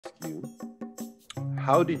you,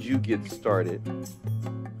 how did you get started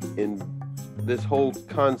in this whole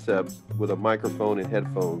concept with a microphone and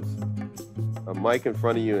headphones? A mic in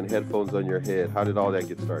front of you and headphones on your head. How did all that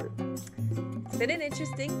get started? It's been an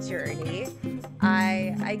interesting journey.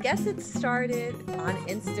 I guess it started on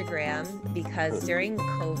Instagram because during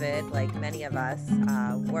COVID, like many of us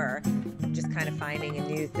were, just kind of finding a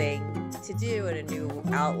new thing to do and a new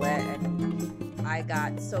outlet. And I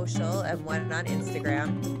got social and went on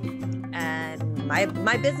Instagram, and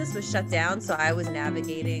my business was shut down. So I was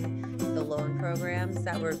navigating the loan programs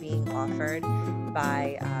that were being offered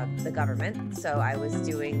by the government. So I was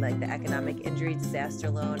doing like the economic injury disaster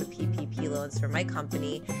loan, PPP loans for my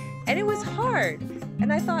company, and it was hard.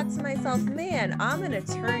 And I thought to myself, man, I'm an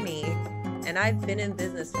attorney and I've been in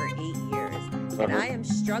business for 8 years, and I am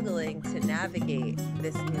struggling to navigate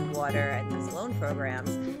this new water and these loan programs.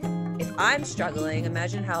 If I'm struggling,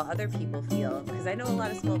 imagine how other people feel, because I know a lot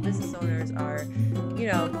of small business owners are, they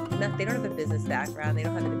don't have a business background, they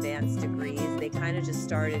don't have advanced degrees, they kind of just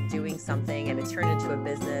started doing something and it turned into a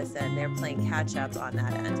business and they're playing catch up on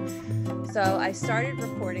that end. So I started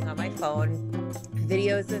recording on my phone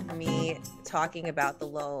videos of me talking about the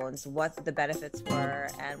loans, what the benefits were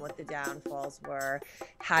and what the downfalls were,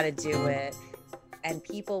 how to do it. And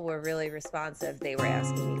people were really responsive. They were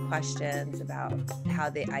asking me questions about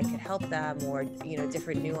how I could help them, or,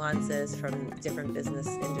 different nuances from different business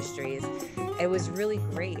industries. It was really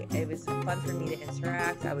great. It was fun for me to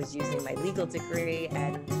interact. I was using my legal degree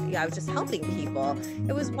and I was just helping people.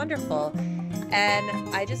 It was wonderful.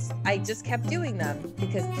 And I just kept doing them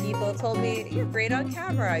because people told me, you're great on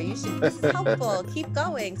camera. This is helpful. Keep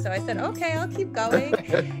going. So I said, okay, I'll keep going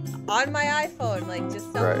on my iPhone, like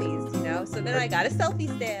just selfies, So then I got a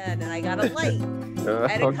selfie stand and I got a light,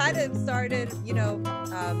 and it kind of started,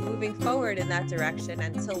 moving forward in that direction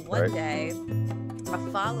until one day,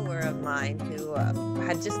 a follower of mine who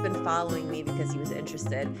had just been following me because he was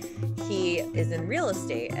interested. He is in real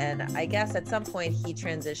estate, and I guess at some point he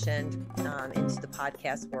transitioned into the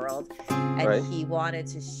podcast world, and he wanted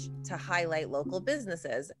to highlight local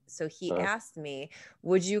businesses. So he asked me,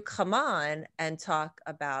 would you come on and talk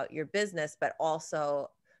about your business, but also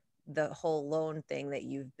the whole loan thing that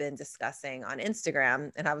you've been discussing on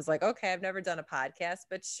Instagram? And I was like, okay, I've never done a podcast,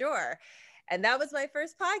 but sure. And that was my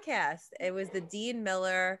first podcast. It was the Dean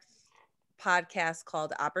Miller podcast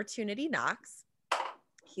called Opportunity Knocks.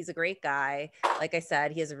 He's a great guy. Like I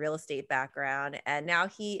said, he has a real estate background, and now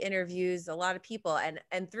he interviews a lot of people.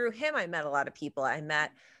 And through him, I met a lot of people. I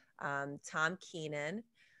met Tom Keenan,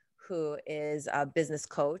 who is a business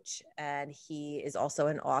coach, and he is also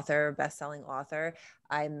an author, best-selling author.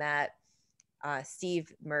 I met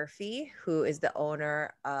Steve Murphy, who is the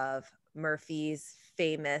owner of Murphy's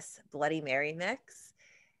famous Bloody Mary mix.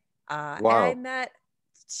 And I met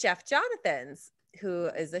Chef Jonathan's, who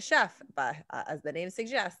is a chef, as the name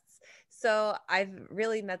suggests. So I've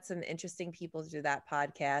really met some interesting people through that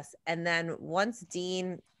podcast. And then once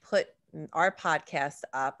Dean put our podcast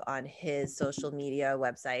up on his social media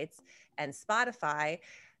websites and Spotify,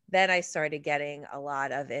 then I started getting a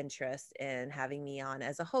lot of interest in having me on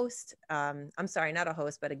as a host. I'm sorry, not a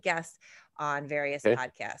host, but a guest on various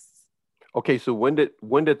podcasts. Okay, so when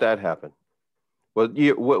did that happen? Well,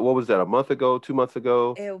 what was that? A month ago? 2 months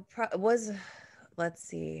ago? It was. Let's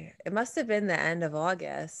see. It must have been the end of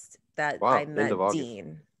August that I met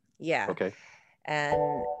Dean. Yeah. Okay. And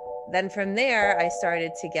then from there, I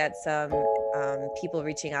started to get some people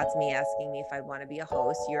reaching out to me asking me if I'd want to be a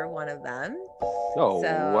host. You're one of them. Oh,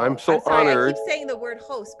 so, I'm sorry, honored. I keep saying the word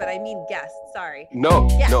host, but I mean guest. Sorry. No.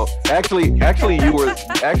 Actually, you were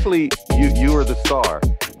the star.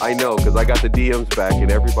 I know, because I got the DMs back,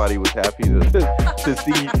 and everybody was happy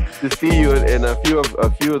to see you. And a few of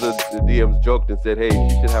the DMs joked and said, "Hey,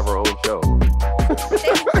 she should have her own show."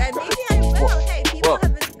 Maybe I will. Hey, people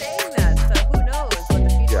have been saying that, so who knows what the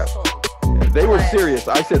future holds. They were serious.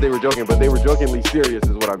 I said they were joking, but they were jokingly serious,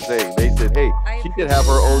 is what I'm saying. They said, "Hey, she should have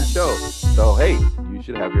her own show." So, hey, you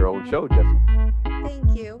should have your own show, Jessica.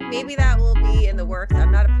 Thank you. Maybe that will be in the works.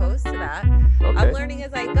 I'm not opposed to that. Okay. I'm learning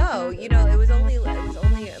as I go. It was only like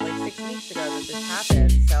 6 weeks ago that this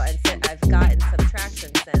happened. So, and I've gotten some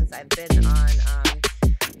traction since. I've been on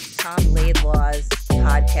Tom Laidlaw's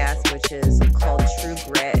podcast, which is called True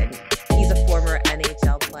Grit, and he's a former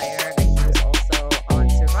NHL player, and he was also on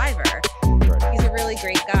Survivor. Right. He's a really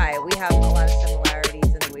great guy. We have a lot of similarities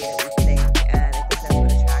in the way that we think, and I think that's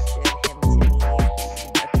what attracted him to me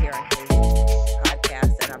to appear on his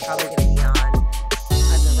podcast. And I'm probably going to be on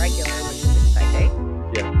as a regular, which is exciting.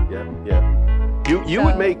 Yeah. You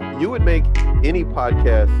would make any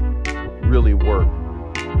podcast really work.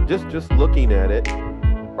 Just looking at it.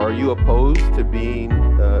 Are are you opposed to being,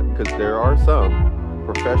 because there are some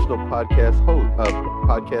professional podcast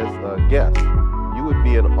guests. You would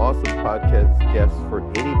be an awesome podcast guest for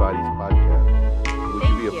anybody's podcast.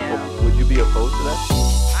 Thank you. Would you be opposed to that?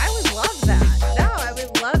 I would love that. No, I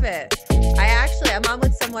would love it. I'm on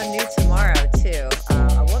with someone new tomorrow too.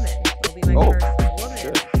 A woman. It'll be my first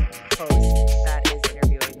woman host that is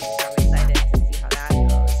interviewing me. So I'm excited to see how that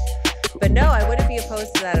goes. But no, I wouldn't be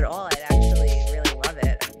opposed to that at all. I'd actually really love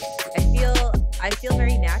it. I feel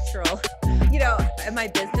very natural. You know, in my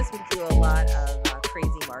business, we do a lot of crazy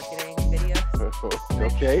marketing videos.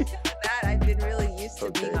 Okay. That I've been really used to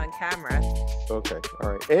being on camera. Okay,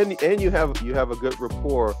 all right, and you have a good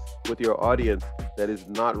rapport with your audience that is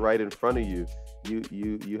not right in front of you.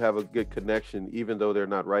 You have a good connection, even though they're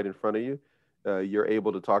not right in front of you. You're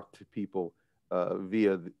able to talk to people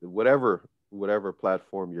via whatever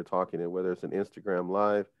platform you're talking in, whether it's an Instagram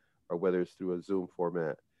Live or whether it's through a Zoom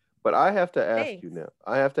format. But I have to ask you now.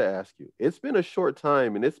 I have to ask you. It's been a short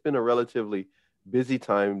time, and it's been a relatively busy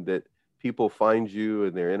time that people find you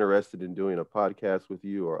and they're interested in doing a podcast with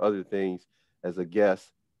you or other things as a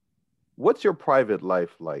guest. What's your private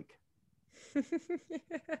life like? The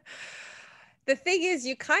thing is,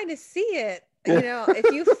 you kind of see it. You know,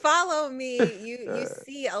 if you follow me, you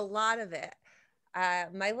see a lot of it.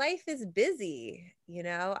 My life is busy. You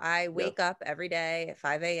know, I wake up every day at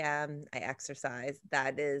 5 a.m. I exercise.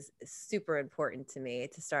 That is super important to me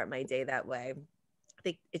to start my day that way. I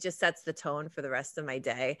think it just sets the tone for the rest of my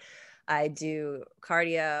day. I do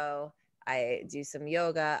cardio. I do some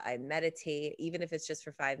yoga. I meditate, even if it's just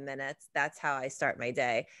for 5 minutes. That's how I start my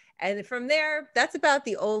day. And from there, that's about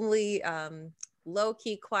the only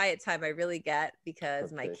low-key quiet time I really get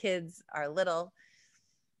because my kids are little.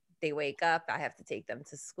 They wake up, I have to take them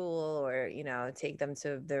to school or, you know, take them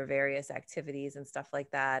to their various activities and stuff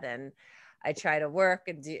like that. And I try to work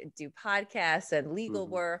and do podcasts and legal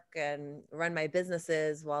work and run my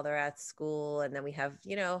businesses while they're at school. And then we have,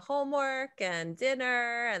 you know, homework and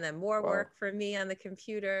dinner and then more work for me on the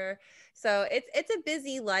computer. So it's a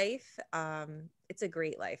busy life. It's a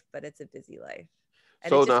great life, but it's a busy life.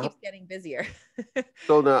 And so it just keeps getting busier.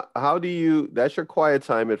 So now that's your quiet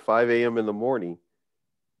time at 5 a.m. in the morning.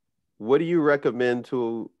 What do you recommend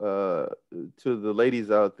to the ladies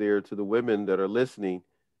out there, to the women that are listening,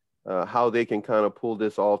 how they can kind of pull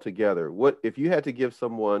this all together? What if you had to give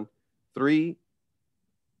someone the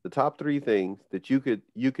top three things that you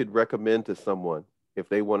could recommend to someone if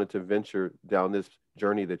they wanted to venture down this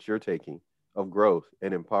journey that you're taking of growth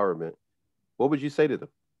and empowerment? What would you say to them?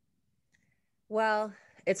 Well,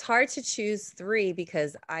 it's hard to choose three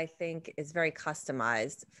because I think it's very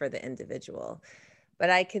customized for the individual. But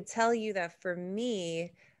I could tell you that for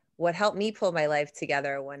me, what helped me pull my life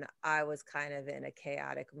together when I was kind of in a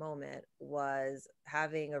chaotic moment was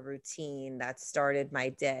having a routine that started my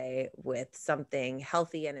day with something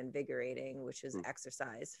healthy and invigorating, which is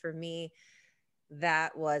exercise. For me,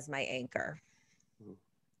 that was my anchor.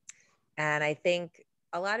 And I think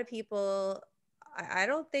a lot of people, I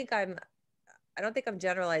don't think I'm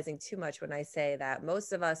generalizing too much when I say that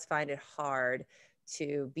most of us find it hard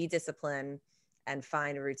to be disciplined and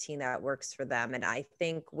find a routine that works for them. And I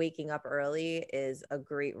think waking up early is a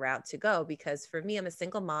great route to go because for me, I'm a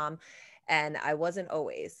single mom and I wasn't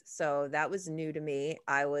always. So that was new to me.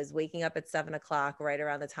 I was waking up at 7 o'clock right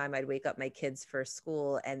around the time I'd wake up my kids for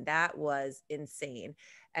school. And that was insane.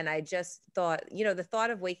 And I just thought, you know, the thought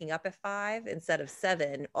of waking up at 5 instead of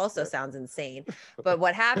 7 also sounds insane. But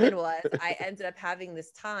what happened was I ended up having this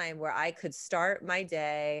time where I could start my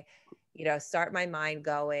day, you know, start my mind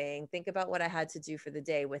going, think about what I had to do for the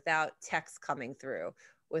day without texts coming through,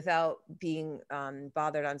 without being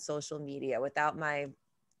bothered on social media, without my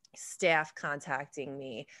staff contacting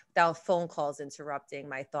me, without phone calls interrupting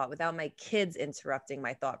my thought, without my kids interrupting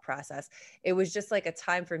my thought process. It was just like a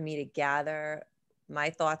time for me to gather my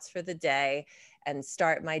thoughts for the day and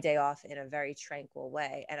start my day off in a very tranquil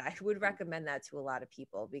way. And I would recommend that to a lot of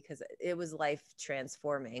people because it was life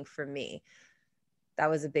transforming for me. That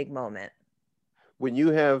was a big moment. When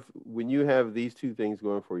you have these two things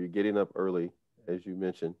going for you, getting up early, as you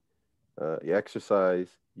mentioned, you exercise,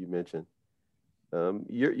 you mentioned,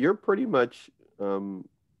 you're pretty much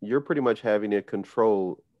having a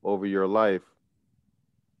control over your life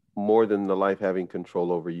more than the life having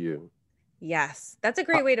control over you. Yes, that's a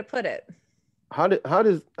great way to put it. How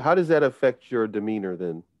does that affect your demeanor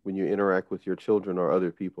then when you interact with your children or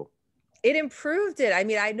other people? It improved it. I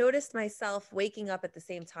mean, I noticed myself waking up at the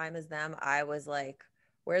same time as them. I was like,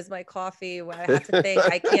 where's my coffee? I have to think.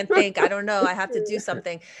 I can't think. I don't know. I have to do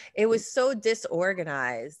something. It was so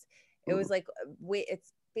disorganized. It was like,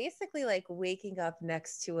 basically like waking up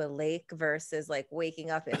next to a lake versus like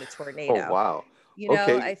waking up in a Oh, tornado. wow. You know,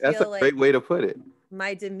 Okay. I That's a feel great like way to put it.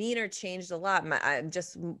 my demeanor changed a lot. I'm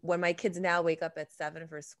just, when my kids now wake up at 7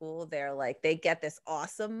 for school, they're like, they get this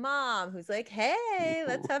awesome mom who's like, hey,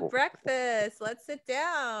 let's have breakfast, let's sit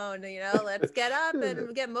down, you know, let's get up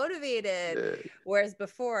and get motivated. Yeah. Whereas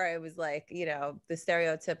before I was like, you know, the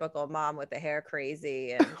stereotypical mom with the hair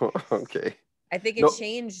crazy. And Okay. I think it No,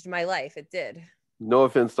 changed my life. It did. no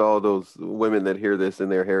offense to all those women that hear this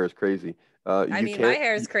and their hair is crazy. I You mean, my can't,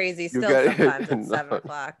 hair is crazy you still got sometimes at no, 7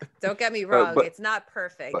 o'clock. Don't get me wrong. but, It's not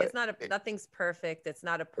perfect. but, It's not a, nothing's perfect. It's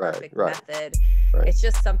not a right, perfect right, method. right. It's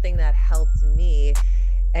just something that helped me.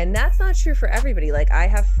 And that's not true for everybody. Like I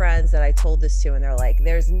have friends that I told this to, and they're like,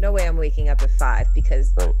 there's no way I'm waking up at 5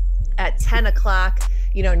 because Right. at 10 o'clock,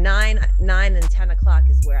 you know, 9 and 10 o'clock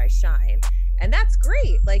is where I shine. And that's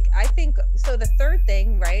great. Like, I think so. The third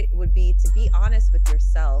thing, right, would be to be honest with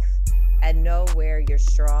yourself and know where you're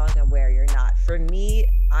strong and where you're not. For me,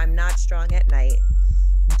 I'm not strong at night.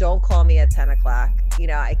 Don't call me at 10 o'clock. You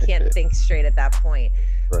know, I can't think straight at that point.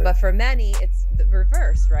 Right. But for many, it's the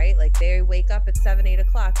reverse, right? Like they wake up at 7, 8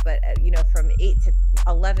 o'clock, but you know, from 8 to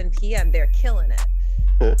 11 p.m., they're killing it.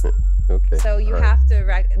 Okay. So you Right. have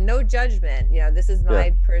to, no judgment. You know, this is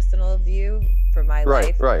my personal view for my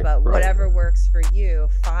life, but whatever works for you,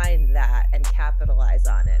 find that and capitalize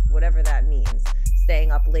on it, whatever that means.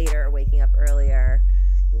 Staying up later, waking up earlier.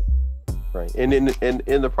 Right. And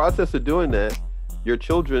in the process of doing that, your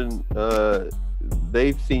children,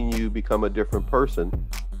 they've seen you become a different person,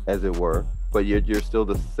 as it were, but you're still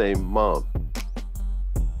the same mom.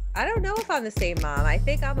 I don't know if I'm the same mom. I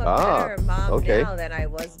think I'm a better mom now than I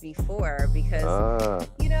was before because,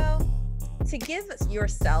 you know, to give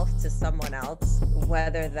yourself to someone else,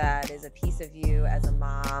 whether that is a piece of you as a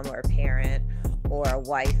mom or a parent or a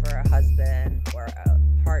wife or a husband or a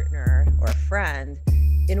partner or a friend,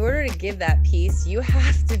 in order to give that piece, you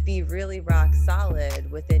have to be really rock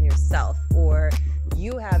solid within yourself, or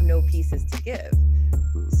you have no pieces to give.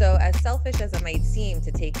 So as selfish as it might seem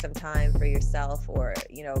to take some time for yourself, or,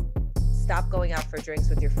 you know, stop going out for drinks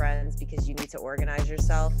with your friends because you need to organize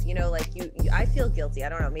yourself, you know, like I feel guilty. I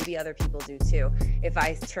don't know, maybe other people do too. If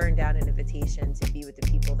I turn down an invitation to be with the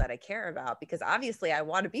people that I care about, because obviously I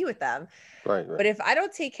want to be with them. Right. But if I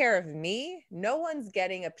don't take care of me, no one's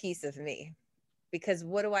getting a piece of me, because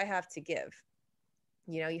what do I have to give?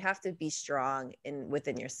 You know, you have to be strong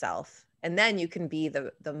within yourself. And then you can be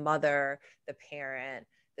the mother, the parent,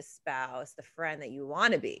 the spouse, the friend that you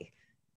want to be.